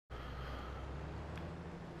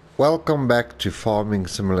Welcome back to Farming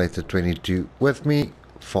Simulator 22 with me,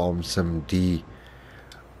 FarmSimD.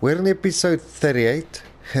 We're in episode 38,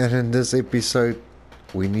 and in this episode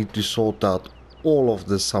we need to sort out all of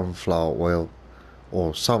the sunflower oil,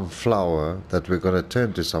 or sunflower that we're going to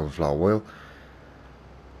turn to sunflower oil.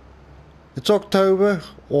 It's October,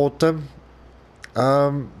 autumn.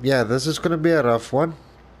 Yeah, this is going to be a rough one,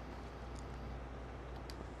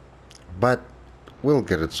 but we'll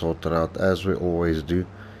get it sorted out as we always do.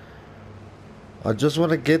 I just want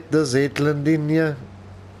to get this headland in here.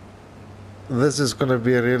 This is going to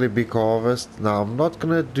be a really big harvest. Now, I'm not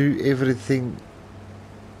going to do everything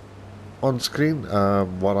on screen.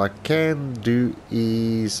 What I can do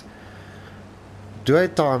is do a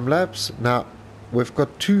time lapse. Now, we've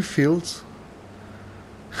got two fields.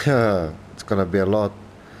 It's going to be a lot.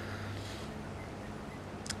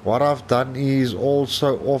 What I've done is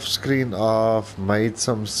also off screen I've made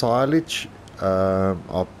some silage.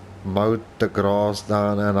 I mowed the grass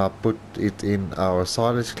down and I put it in our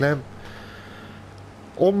silage clamp.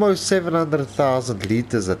 Almost 700,000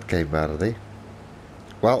 liters that came out of there.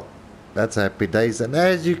 Well, that's happy days, and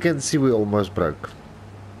as you can see we almost broke.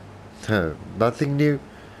 Nothing new,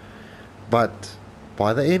 but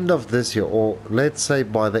by the end of this year, or let's say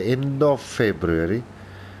by the end of February,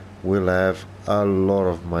 we'll have a lot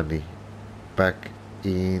of money back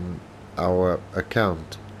in our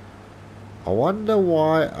account. I wonder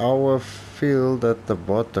why our field at the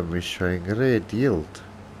bottom is showing red yield.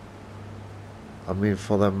 I mean,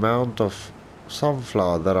 for the amount of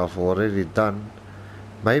sunflower that I've already done,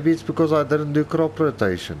 maybe it's because I didn't do crop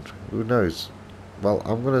rotation. Who knows? Well,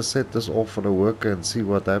 I'm gonna set this off on a worker and see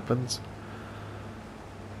what happens.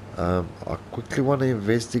 I quickly want to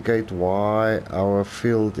investigate why our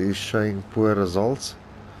field is showing poor results.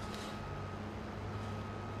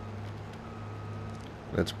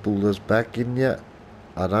 Let's pull this back in here.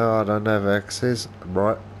 I know I don't have access.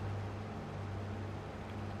 Right.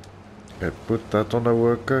 Okay, put that on a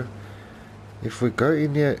worker. If we go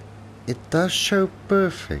in here, it does show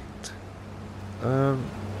perfect.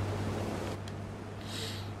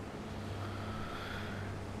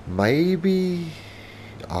 Maybe,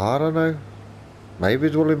 I don't know. Maybe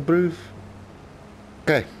it will improve.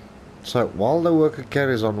 Okay, so while the worker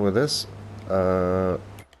carries on with this,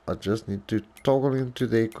 I just need to toggle into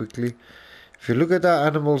there quickly. If you look at our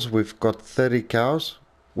animals, we've got 30 cows,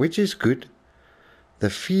 which is good. The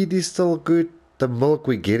feed is still good. The milk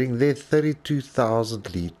we're getting there,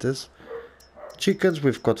 32,000 liters. Chickens,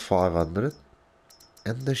 we've got 500.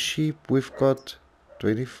 And the sheep, we've got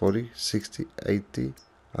 20, 40, 60, 80,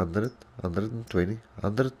 100, 120,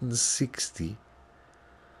 160.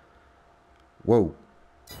 Whoa.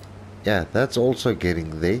 Yeah, that's also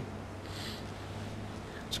getting there.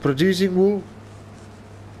 It's producing wool.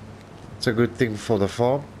 It's a good thing for the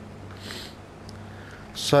farm.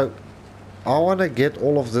 So, I want to get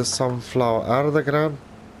all of this sunflower out of the ground.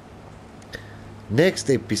 Next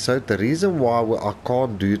episode, the reason why I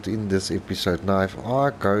can't do it in this episode, now if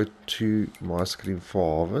I go to my screen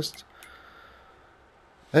for harvest,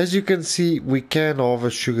 as you can see, we can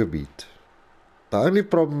harvest sugar beet. The only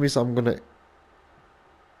problem is I'm going to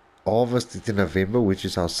harvest it in November, which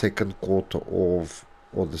is our second quarter of,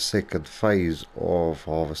 or the second phase of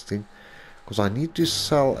harvesting, because I need to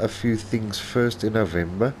sell a few things first in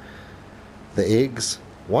November. The eggs.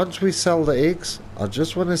 Once we sell the eggs, I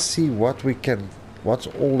just want to see what's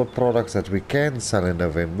all the products that we can sell in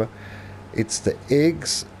November. It's the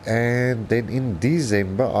eggs, and then in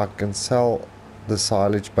December I can sell the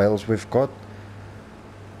silage bales we've got.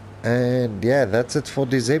 And yeah, that's it for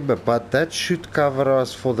December, but that should cover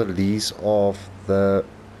us for the lease of the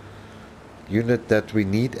unit that we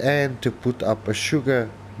need and to put up a sugar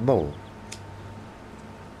mill.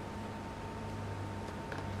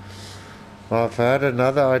 I've had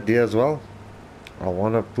another idea as well. I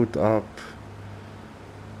want to put up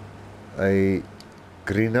a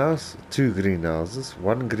greenhouse, two greenhouses.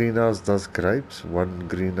 One greenhouse does grapes, one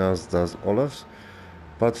greenhouse does olives.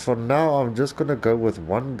 But for now, I'm just going to go with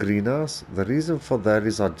one greenhouse. The reason for that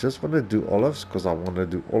is I just want to do olives because I want to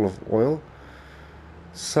do olive oil.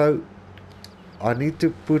 So I need to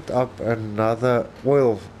put up another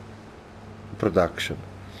oil production.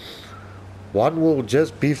 One will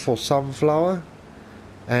just be for sunflower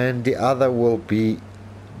and the other will be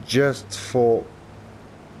just for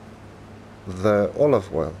the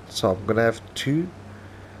olive oil. So I'm gonna have two,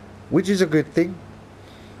 which is a good thing.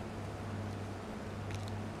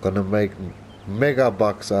 Gonna make mega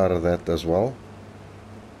bucks out of that as well.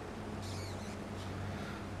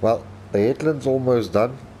 Well, the headland's almost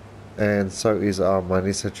done, and so is our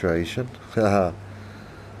money situation.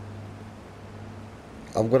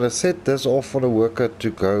 I'm gonna set this off for the worker to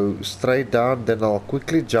go straight down, then I'll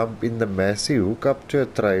quickly jump in the Massey, hook up to a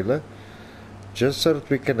trailer, just so that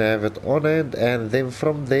we can have it on hand, and then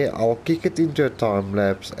from there I'll kick it into a time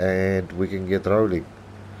lapse and we can get rolling.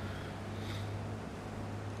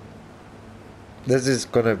 This is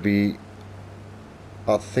gonna be,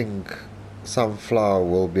 I think, sunflower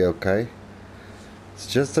will be okay. It's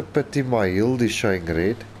just a pity my yield is showing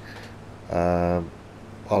red.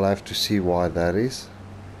 I'll have to see why that is.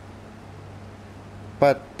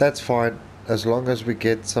 But that's fine. As long as we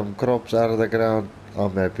get some crops out of the ground,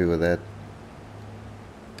 I'm happy with that.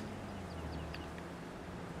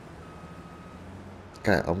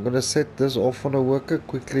 Okay, I'm gonna set this off on a worker,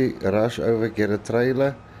 quickly rush over, get a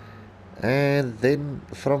trailer, and then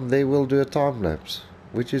from there we'll do a time lapse,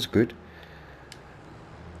 which is good.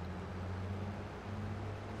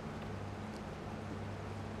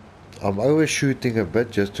 I'm overshooting a bit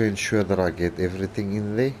just to ensure that I get everything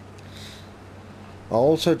in there. I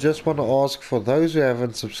also just want to ask, for those who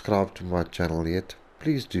haven't subscribed to my channel yet,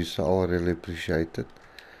 please do so, I'll really appreciate it.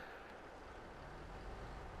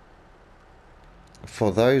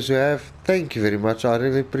 For those who have, thank you very much, I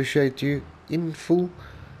really appreciate you in full.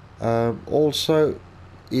 Also,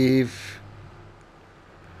 if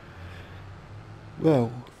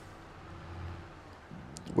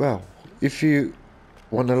if you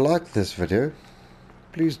want to like this video,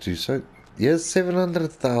 please do so. Here's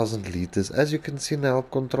 700,000 liters, as you can see in the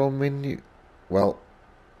help control menu. Well,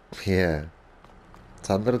 yeah, it's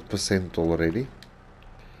 100% already,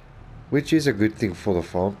 which is a good thing for the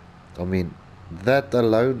farm. I mean, that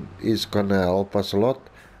alone is gonna help us a lot.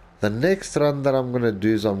 The next run that I'm gonna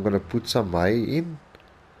do is I'm gonna put some hay in,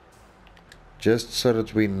 just so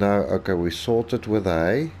that we know, okay, we sorted with the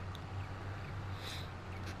hay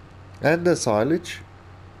and the silage.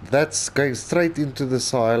 That's going straight into the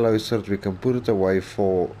silo so that we can put it away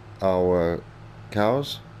for our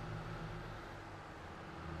cows.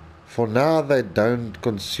 For now they don't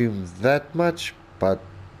consume that much, but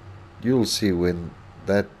you'll see when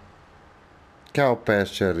that cow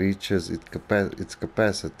pasture reaches its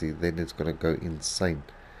capacity, then it's going to go insane.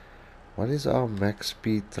 What is our max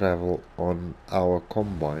speed travel on our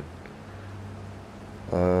combine?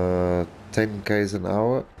 10 k's an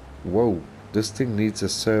hour. Whoa, this thing needs a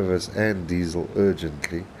service and diesel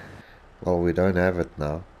urgently. Well, we don't have it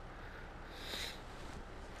now.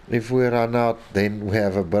 If we run out, then we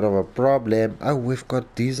have a bit of a problem. Oh, we've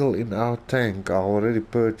got diesel in our tank. I already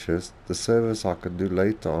purchased. The service I can do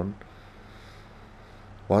later on.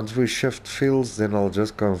 Once we shift fields, then I'll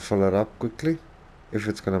just go and fill it up quickly, if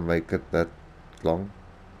it's gonna make it that long.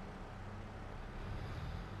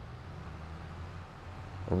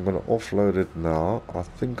 I'm gonna offload it now. I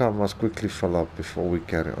think I must quickly fill up before we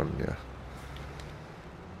carry on here.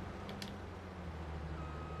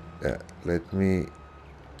 Yeah, let me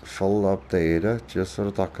fill up the header just so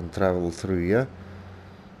that I can travel through here.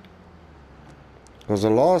 Because the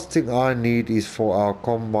last thing I need is for our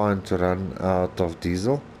combine to run out of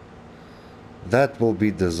diesel. That will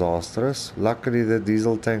be disastrous. Luckily the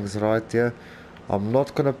diesel tank's right here. I'm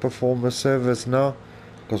not gonna perform a service now,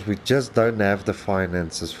 because we just don't have the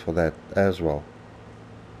finances for that as well.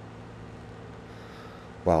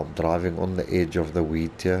 Well, I'm driving on the edge of the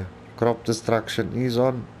wheat here. Crop destruction is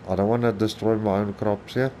on. I don't want to destroy my own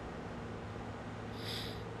crops here.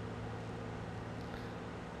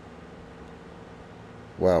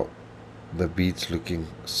 Wow, the beet's looking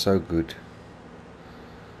so good.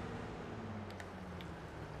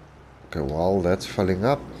 Okay, while that's filling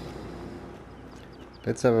up,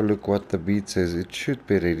 let's have a look what the beet says. It should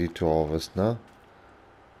be ready to harvest now.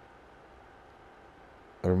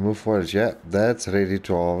 Remove foliage, yeah, that's ready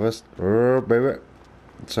to harvest. Baby.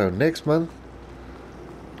 So next month,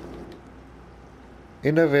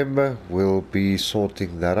 in November, we'll be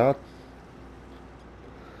sorting that out.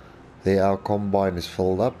 There, our combine is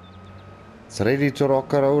filled up. It's ready to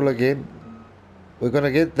rock and roll again. We're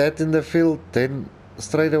gonna get that in the field, then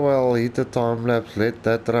straight away I'll hit the time lapse, let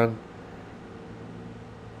that run.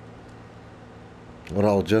 Or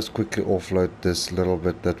I'll just quickly offload this little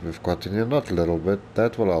bit that we've got in here. Not a little bit,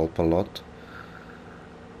 that will help a lot.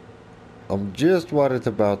 I'm just worried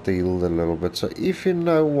about the yield a little bit. So if you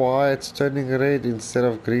know why it's turning red instead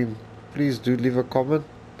of green, please do leave a comment.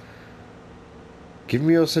 Give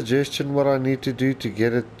me your suggestion what I need to do to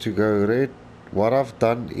get it to go red. What I've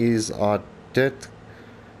done is I did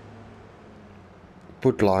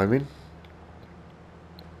put lime in.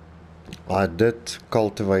 I did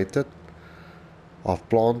cultivate it. I've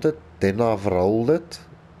planted, then I've rolled it,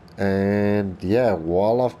 and yeah,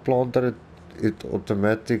 while I've planted it, it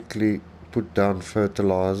automatically put down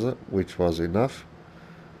fertilizer, which was enough.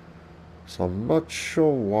 So I'm not sure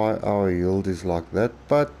why our yield is like that,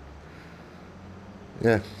 but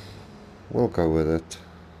yeah, we'll go with it.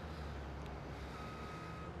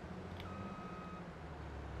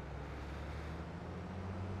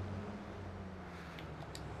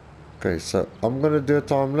 Okay, so I'm gonna do a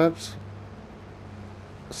time lapse.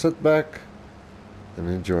 Sit back and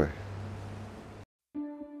enjoy.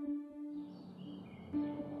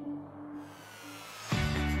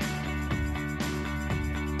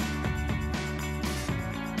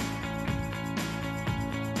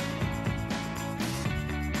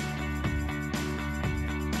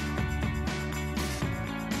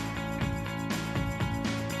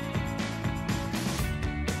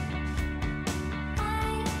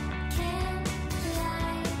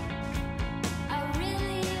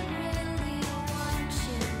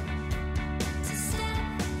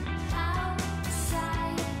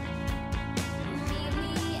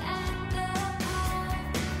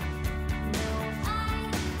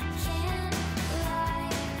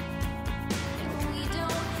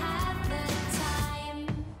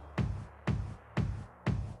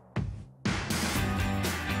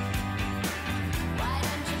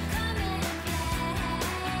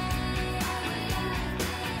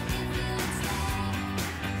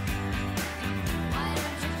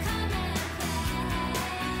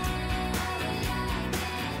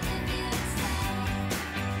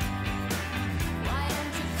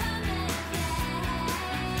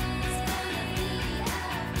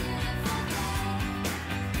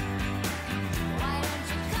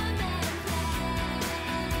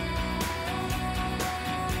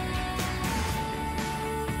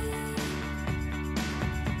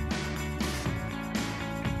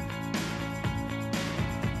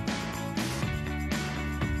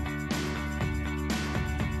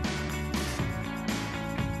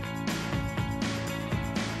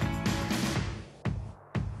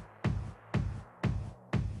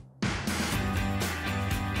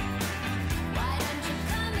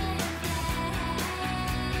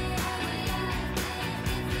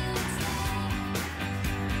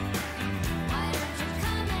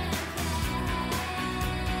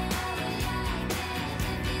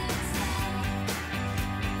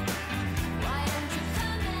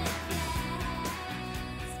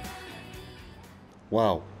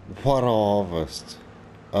 Wow, what a harvest.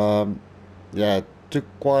 Yeah, it took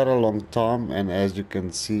quite a long time, and as you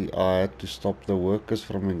can see, I had to stop the workers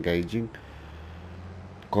from engaging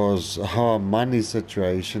because our money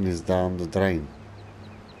situation is down the drain.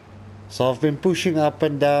 So I've been pushing up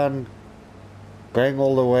and down, going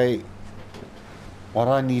all the way. What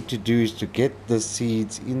I need to do is to get the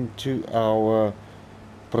seeds into our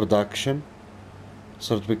production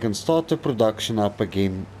so that we can start the production up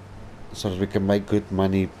again, so that we can make good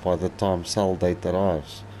money by the time sell date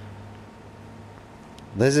arrives.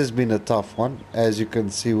 This has been a tough one. As you can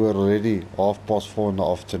see, we're already 4:30 in the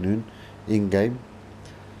afternoon in game.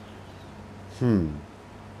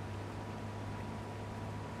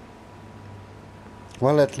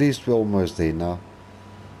 Well, at least we're almost there now.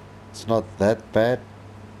 It's not that bad.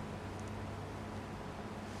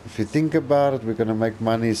 If you think about it, we're gonna make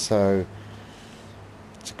money, so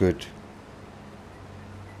it's good.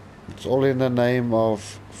 It's all in the name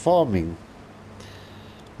of farming.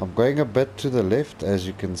 I'm going a bit to the left, as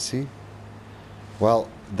you can see. Well,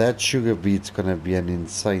 that sugar beet's gonna be an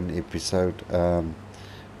insane episode.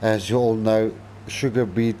 As you all know, sugar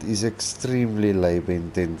beet is extremely labor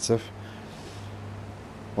intensive.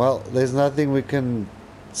 Well, there's nothing we can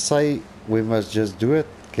say. We must just do it,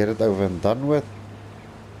 get it over and done with.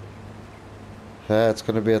 It's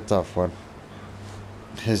gonna be a tough one.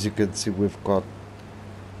 As you can see, we've got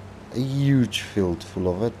a huge field full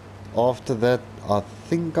of it. After that, I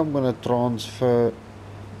think I'm gonna transfer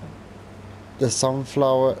the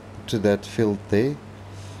sunflower to that field there.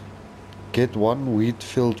 Get one wheat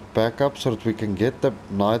field back up so that we can get the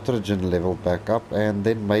nitrogen level back up, and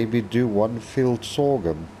then maybe do one field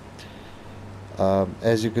sorghum.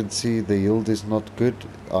 As you can see, the yield is not good.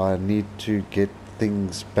 I need to get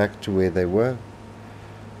things back to where they were,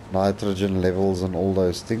 nitrogen levels and all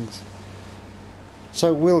those things.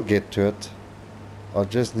 So we'll get to it. I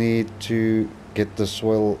just need to get the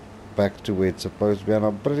soil back to where it's supposed to be, and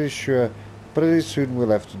I'm pretty sure pretty soon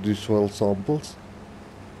we'll have to do soil samples.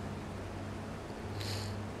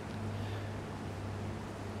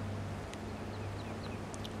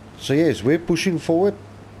 So yes, we're pushing forward.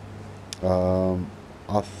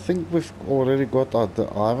 I think we've already got,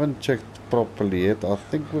 I haven't checked properly yet, I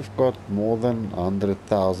think we've got more than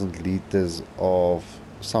 100,000 liters of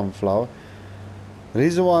sunflower. The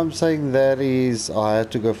reason why I'm saying that is I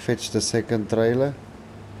had to go fetch the second trailer.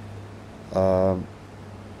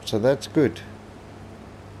 So that's good.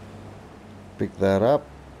 Pick that up.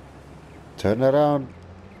 Turn around.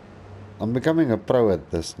 I'm becoming a pro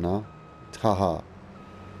at this now. Haha.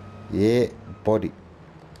 Yeah, body.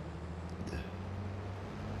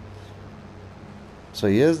 So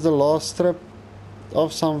here's the last strip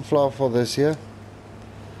of sunflower for this year.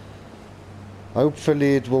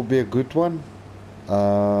 Hopefully it will be a good one.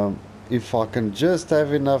 If I can just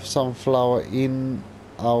have enough sunflower in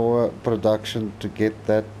our production to get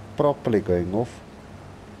that properly going off,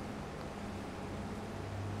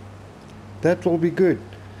 that will be good.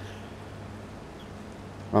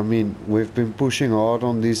 I mean, we've been pushing hard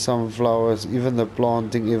on these sunflowers, even the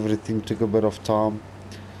planting, everything took a bit of time.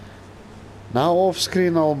 Now off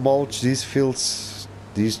screen I'll mulch these fields,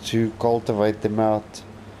 these two, cultivate them out,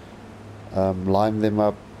 line them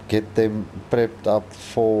up, get them prepped up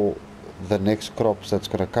for the next crops that's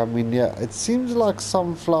gonna come in here. It seems like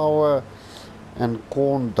sunflower and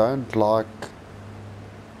corn don't like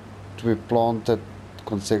to be planted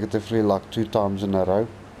consecutively like 2 times in a row.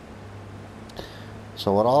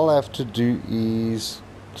 So what I'll have to do is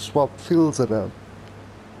swap fields around.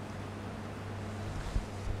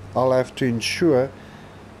 I'll have to ensure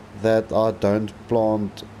that I don't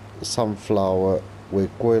plant sunflower where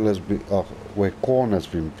corn has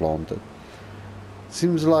been planted.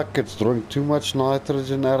 Seems like it's drawing too much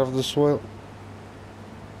nitrogen out of the soil.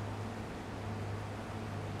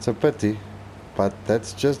 It's a pity, but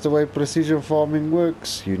that's just the way precision farming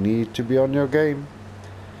works. You need to be on your game.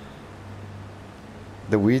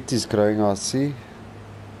 The wheat is growing, I see.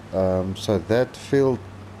 So that field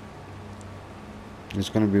is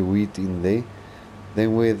going to be wheat in there.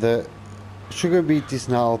 Then where the sugar beet is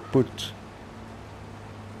now, I'll put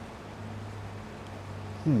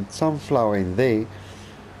sunflower in there.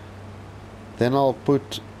 Then I'll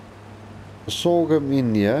put sorghum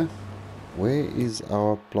in here. Where is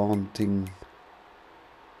our planting?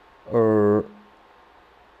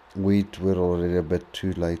 Wheat, we're already a bit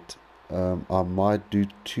too late. I might do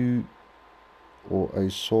 2 or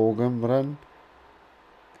a sorghum run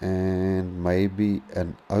and maybe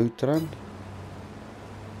an oat run.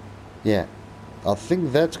 Yeah, I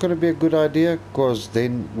think that's going to be a good idea, because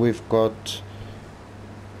then we've got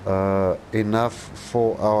enough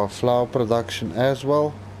for our flour production as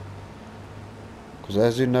well. Because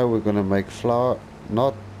as you know, we're going to make flour,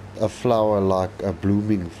 not a flour like a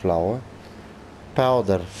blooming flower,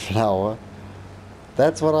 powder flour.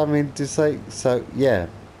 That's what I meant to say. So yeah,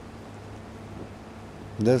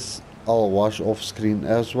 this I'll wash off screen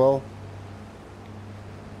as well.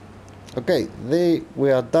 Okay, there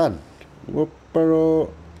we are done. Whooparo.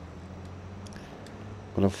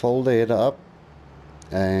 Gonna fold the header up,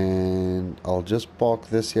 and I'll just park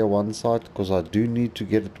this here one side, because I do need to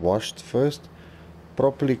get it washed first.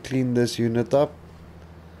 Properly clean this unit up.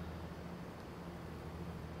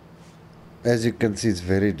 As you can see, it's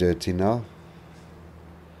very dirty now.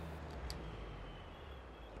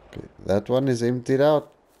 Okay, that one is emptied out.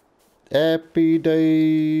 Happy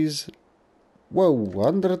days. Whoa,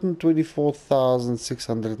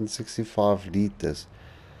 124,665 liters.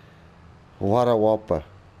 What a whopper.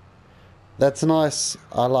 That's nice.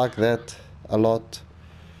 I like that a lot.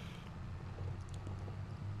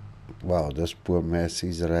 Wow, this poor mess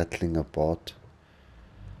is rattling apart.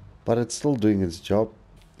 But it's still doing its job.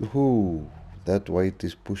 Ooh, that weight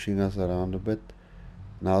is pushing us around a bit.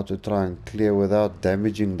 Now to try and clear without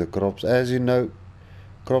damaging the crops. As you know,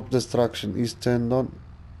 crop destruction is turned on.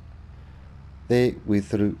 There, we're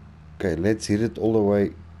through. Okay, let's hit it all the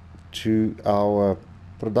way to our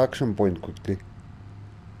production point quickly.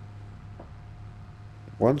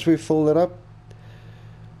 Once we fill it up,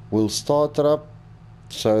 we'll start it up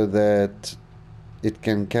so that it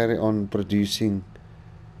can carry on producing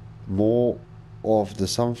more of the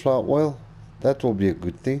sunflower oil. That will be a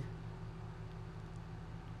good thing.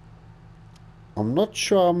 I'm not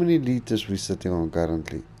sure how many liters we're sitting on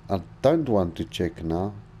currently. I don't want to check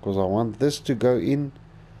now, because I want this to go in.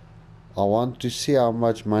 I want to see how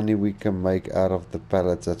much money we can make out of the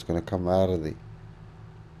pellets that's going to come out of there.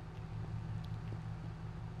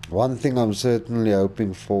 One thing I'm certainly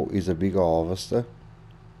hoping for is a bigger harvester.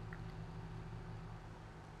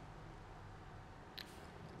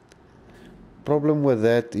 Problem with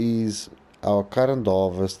that is our current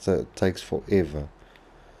harvester takes forever.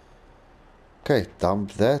 Okay,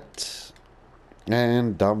 dump that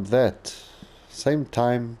and dump that. Same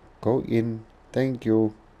time, go in. Thank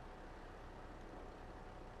you.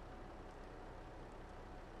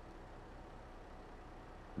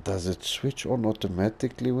 Does it switch on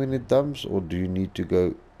automatically when it dumps, or do you need to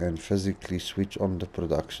go and physically switch on the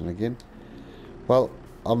production again? Well,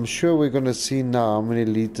 I'm sure we're gonna see now how many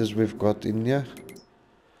liters we've got in here.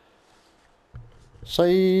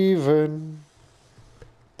 7.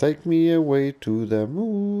 Take me away to the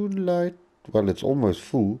moonlight. Well, it's almost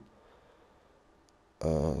full.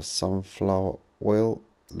 Sunflower oil.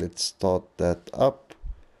 Let's start that up.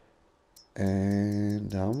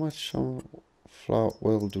 And how much sunflower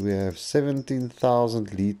oil do we have?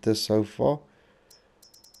 17,000 liters so far.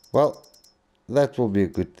 Well, that will be a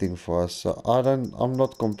good thing for us. So I'm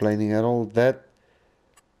not complaining at all. That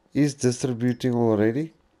is distributing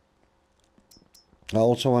already. I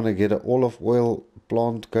also want to get an olive oil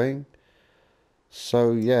plant going.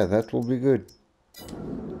 So yeah, that will be good.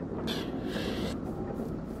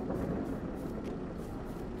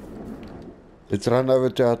 Let's run over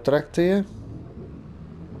to our tractor here.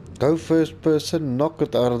 Go first person, knock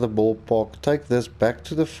it out of the ballpark, take this back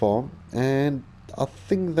to the farm, and I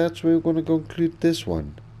think that's where we're going to conclude this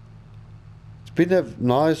one. It's been a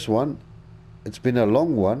nice one. It's been a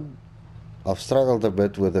long one. I've struggled a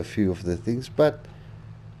bit with a few of the things, but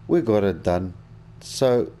we got it done.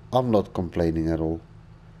 So I'm not complaining at all.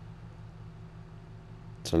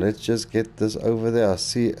 So let's just get this over there. I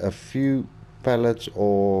see a few pallets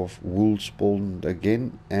of wool spawned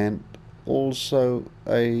again, and also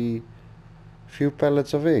a few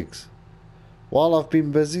pallets of eggs. While I've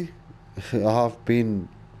been busy, I've been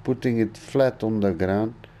putting it flat on the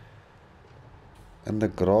ground, and the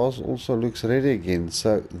grass also looks ready again.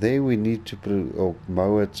 So there we need to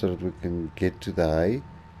mow it so that we can get to the hay.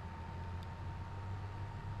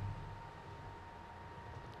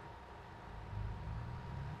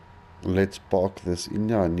 Let's park this in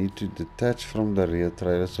here. I need to detach from the rear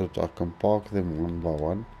trailer so that I can park them one by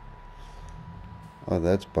one. Oh,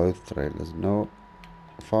 that's both trailers. No,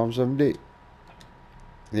 farm someday.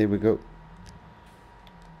 There we go.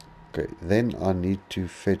 Okay, then I need to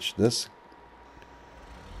fetch this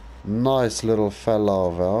nice little fella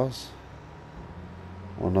of ours.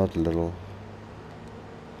 Or not little.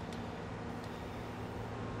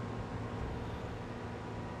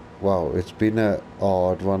 Wow, it's been a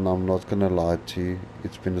hard one, I'm not gonna lie to you.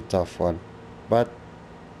 It's been a tough one. But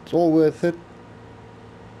it's all worth it.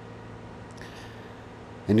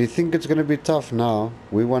 And you think it's gonna be tough now?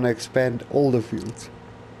 We wanna expand all the fields.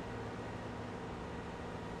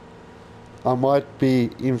 I might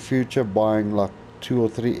be in future buying like 2 or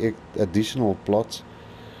 3 additional plots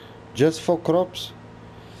just for crops.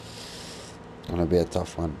 Gonna be a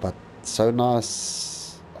tough one, but so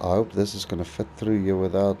nice. I hope this is gonna fit through here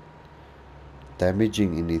without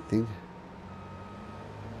damaging anything.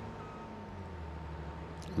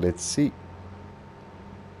 Let's see.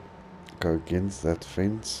 Go against that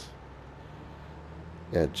fence.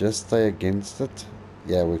 Yeah, just stay against it.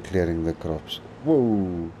 Yeah, we're clearing the crops.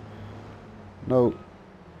 Whoa. No.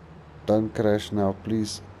 Don't crash now,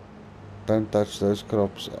 please. Don't touch those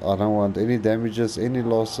crops. I don't want any damages, any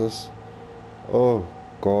losses. Oh,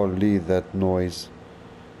 golly, that noise.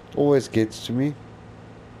 It always gets to me.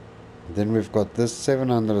 Then we've got this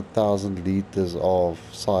 700,000 liters of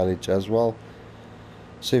silage as well.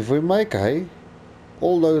 So if we make hay,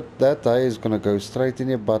 although that hay is going to go straight in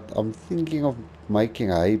here, but I'm thinking of making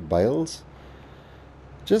hay bales.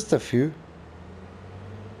 Just a few.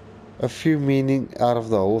 A few meaning out of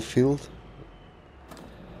the whole field.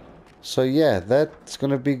 So yeah, that's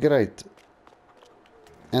going to be great.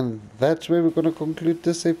 And that's where we're going to conclude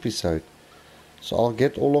this episode. So I'll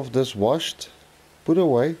get all of this washed, put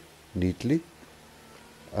away neatly,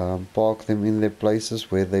 park them in their places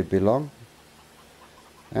where they belong,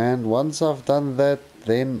 and once I've done that,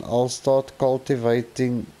 then I'll start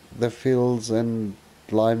cultivating the fields and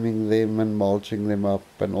liming them and mulching them up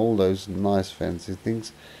and all those nice fancy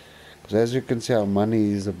things, because as you can see, our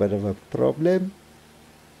money is a bit of a problem.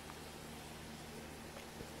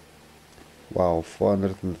 Wow,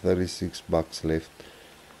 436 bucks left.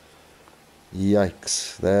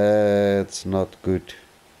 Yikes, that's not good.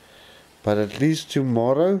 But at least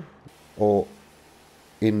tomorrow or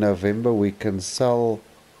in November we can sell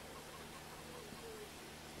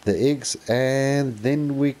the eggs, and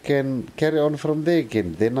then we can carry on from there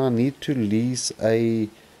again. Then I need to lease a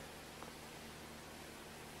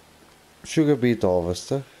sugar beet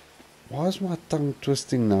harvester. Why is my tongue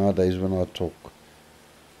twisting nowadays when I talk?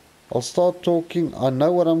 I'll start talking, I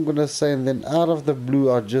know what I'm gonna say, and then out of the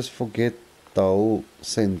blue I just forget the whole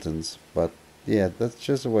sentence. But yeah, that's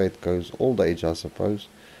just the way it goes. Old age, I suppose.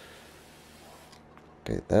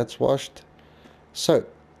 Okay, that's washed. So,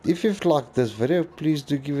 if you've liked this video, please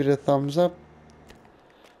do give it a thumbs up.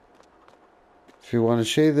 If you want to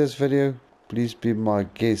share this video, please be my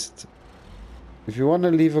guest. If you want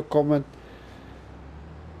to leave a comment,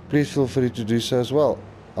 please feel free to do so as well.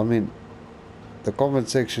 I mean, the comment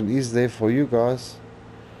section is there for you guys.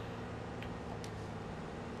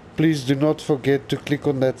 Please do not forget to click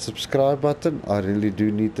on that subscribe button. I really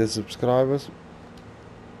do need the subscribers.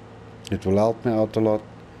 It will help me out a lot.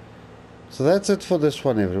 So that's it for this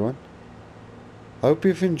one, everyone. Hope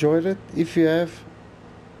you've enjoyed it. If you have,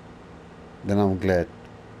 then I'm glad.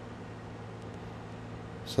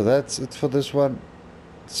 So that's it for this one.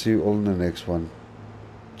 See you all in the next one.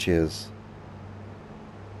 Cheers.